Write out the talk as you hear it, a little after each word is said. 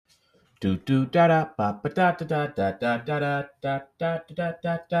Do do da da ba ba da da da da da da da da da da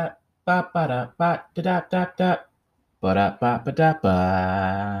da da ba ba da ba da da da da ba da ba da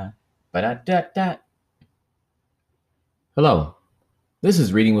ba ba da da da. Hello, this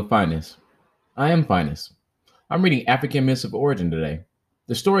is Reading with Finest. I am Finest. I'm reading African Myths of Origin today.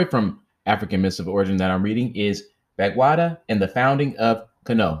 The story from African Myths of Origin that I'm reading is Bagauda and the Founding of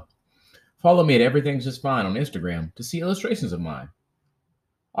Kano. Follow me at Everything's Just Fine on Instagram to see illustrations of mine.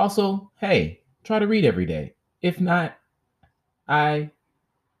 Also, hey, try to read every day. If not, I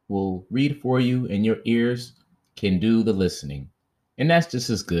will read for you and your ears can do the listening. And that's just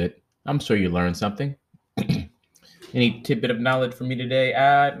as good. I'm sure you learned something. Any tidbit of knowledge for me today?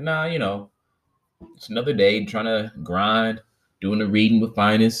 It's another day trying to grind, doing the reading with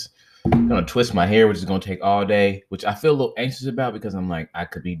Finest. I'm gonna twist my hair, which is gonna take all day, which I feel a little anxious about because I'm like, I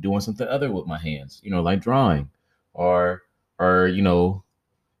could be doing something other with my hands, like drawing or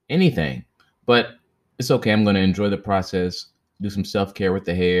anything. But it's okay. I'm gonna enjoy the process, do some self-care with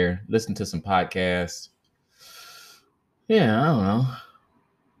the hair, listen to some podcasts. Yeah, I don't know.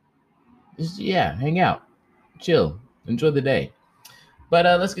 Hang out, chill, enjoy the day. But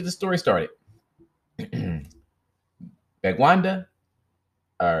let's get the story started. Bagwanda,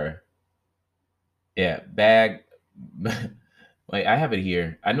 or bag. Wait, I have it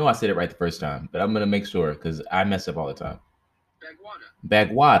here. I know I said it right the first time, but I'm gonna make sure because I mess up all the time.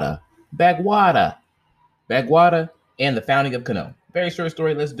 Bagwada, Bagwada, Bagwada, and the founding of Kano. Very short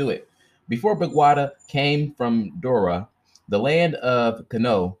story. Let's do it. Before Bagwada came from Dora, the land of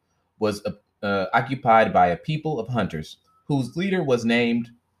Kano was occupied by a people of hunters whose leader was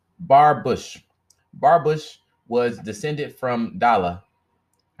named Barbush. Barbush was descended from Dala,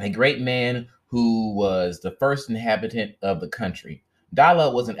 a great man who was the first inhabitant of the country.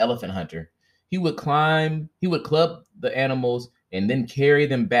 Dala was an elephant hunter. He would club the animals and then carry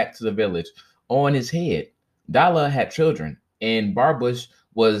them back to the village on his head. Dala had children, and Barbush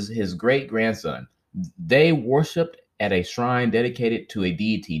was his great grandson. They worshipped at a shrine dedicated to a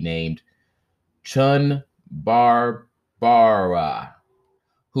deity named Chun Barbara,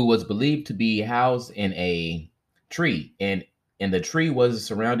 who was believed to be housed in a tree, and the tree was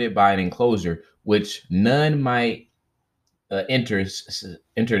surrounded by an enclosure which none might enter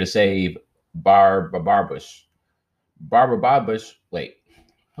to save Barbush. Barbush. Wait,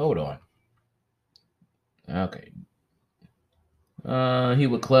 hold on. Okay. He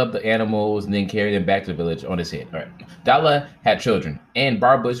would club the animals and then carry them back to the village on his head. All right. Dala had children, and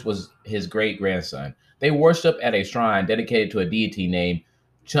Barbush was his great grandson. They worshipped at a shrine dedicated to a deity named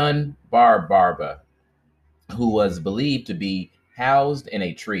Chun Barba, who was believed to be housed in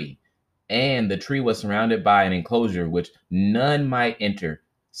a tree, and the tree was surrounded by an enclosure which none might enter.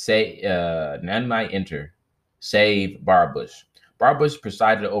 None might enter, save Barbush. Barbush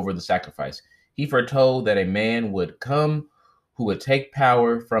presided over the sacrifice. He foretold that a man would come who would take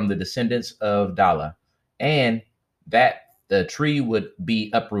power from the descendants of Dala, and that the tree would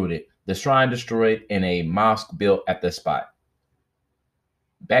be uprooted, the shrine destroyed, and a mosque built at the spot.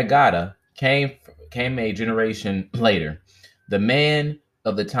 Bagauda came a generation later. The man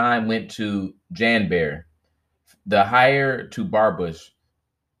of the time went to Janbear, the higher to Barbush,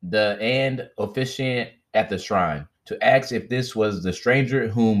 the and officiant at the shrine, to ask if this was the stranger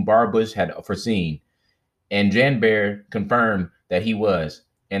whom Barbush had foreseen. And Janbear confirmed that he was,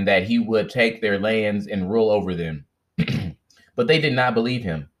 and that he would take their lands and rule over them. But they did not believe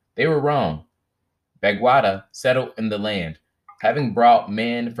him. They were wrong. Bagauda settled in the land, having brought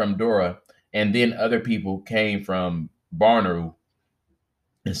men from Dora, and then other people came from Barnaru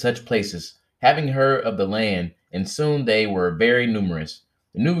and such places, having heard of the land, and soon they were very numerous.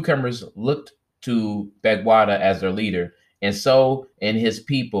 The newcomers looked to Bagauda as their leader, and so in his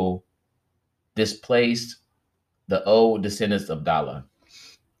people displaced the old descendants of Dala.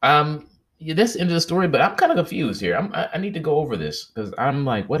 That's the end of the story, but I'm kind of confused here. I need to go over this because I'm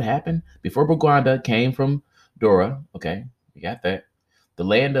like, what happened before Bagauda came from Dora? Okay, we got that. The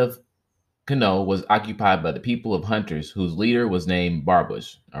land of Kano was occupied by the people of hunters whose leader was named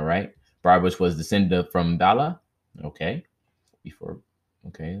Barbush. All right, Barbush was descended from Dala. Okay, before.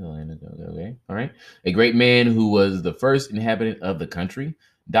 Okay, the land of okay. All right, a great man who was the first inhabitant of the country.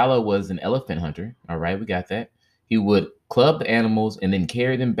 Dala was an elephant hunter. All right, we got that. He would club the animals and then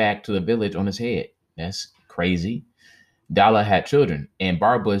carry them back to the village on his head. That's crazy. Dala had children, and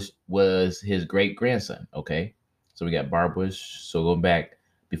Barbush was his great grandson. Okay, so we got Barbush. So going back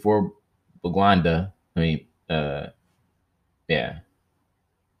before Bagauda, yeah,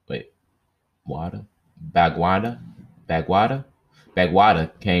 wait, Wada, Bagauda, Bagauda,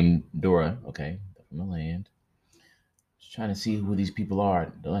 Bagauda came Dora. Okay, from the land. Trying to see who these people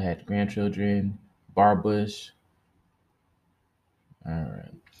are. They had grandchildren. Barbush. All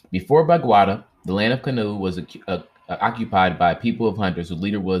right. Before Bagauda, the land of Kano was occupied by a people of hunters whose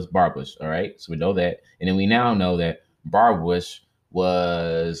leader was Barbush. All right. So we know that. And then we now know that Barbush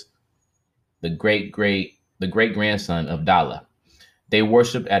was the great grandson of Dala. They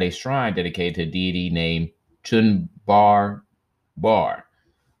worshipped at a shrine dedicated to a deity named Chunbar Bar,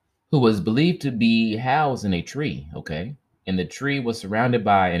 who was believed to be housed in a tree. Okay. And the tree was surrounded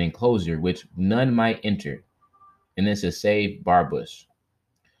by an enclosure which none might enter. And this is save Barbush.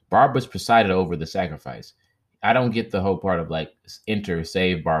 Barbush presided over the sacrifice. I don't get the whole part of like enter,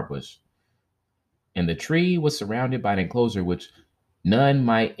 save Barbush. And the tree was surrounded by an enclosure which none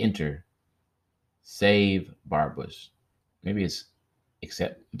might enter, save Barbush. Maybe it's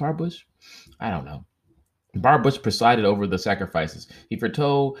except Barbush? I don't know. Barbush presided over the sacrifices. He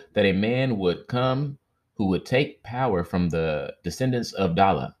foretold that a man would come who would take power from the descendants of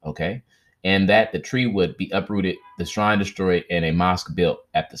Dala, okay? And that the tree would be uprooted, the shrine destroyed, and a mosque built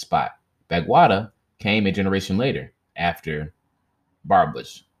at the spot. Bagauda came a generation later, after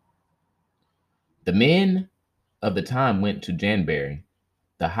Barbush. The men of the time went to Janbury,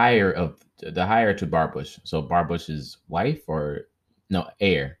 the hire to Barbush. So Barbush's wife or no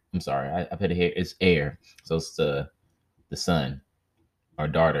heir. I'm sorry, I put it here. It's heir. So it's the son or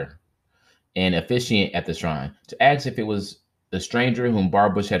daughter, and officiant at the shrine to ask if it was the stranger whom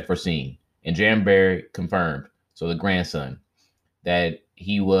Barbush had foreseen. And Janbury confirmed, so the grandson, that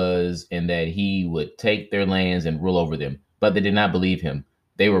he was and that he would take their lands and rule over them. But they did not believe him.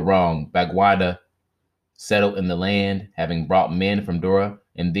 They were wrong. Bagauda settled in the land, having brought men from Dora,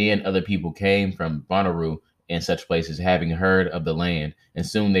 and then other people came from Bonnaroo and such places, having heard of the land, and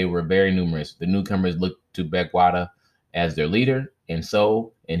soon they were very numerous. The newcomers looked to Bagauda as their leader, and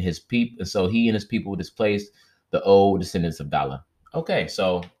so he and his people displaced the old descendants of Dala. Okay,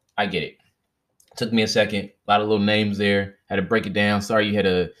 so I get it. Took me a second, a lot of little names there. Had to break it down. Sorry you had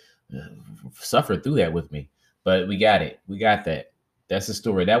to suffer through that with me, but we got it. We got that. That's the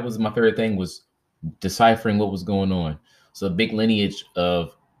story. That was my favorite thing, was deciphering what was going on. So a big lineage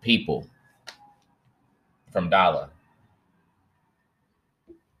of people from Dala.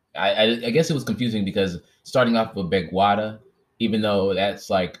 I guess it was confusing because starting off with Bagauda, even though that's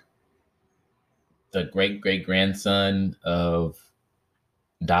like the great great grandson of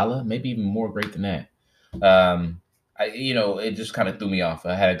Dala, maybe even more great than that. It just kind of threw me off.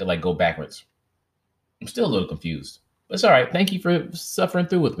 I had to like go backwards. I'm still a little confused, but it's all right. Thank you for suffering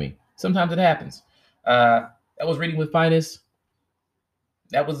through with me. Sometimes it happens. That was Reading with Finest.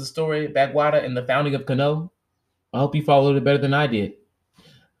 That was the story of Bagauda and the founding of Kano. I hope you followed it better than I did.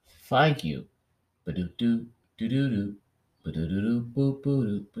 Thank you. Ba-do-do, do-do-do, ba-do-do-do,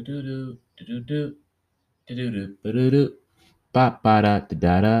 boo-boo-do, ba-do-do, do-do-do, do-do-do, ba-do-do,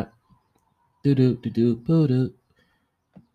 ba-ba-da-da-da-da, do-do-do-do, boo-do.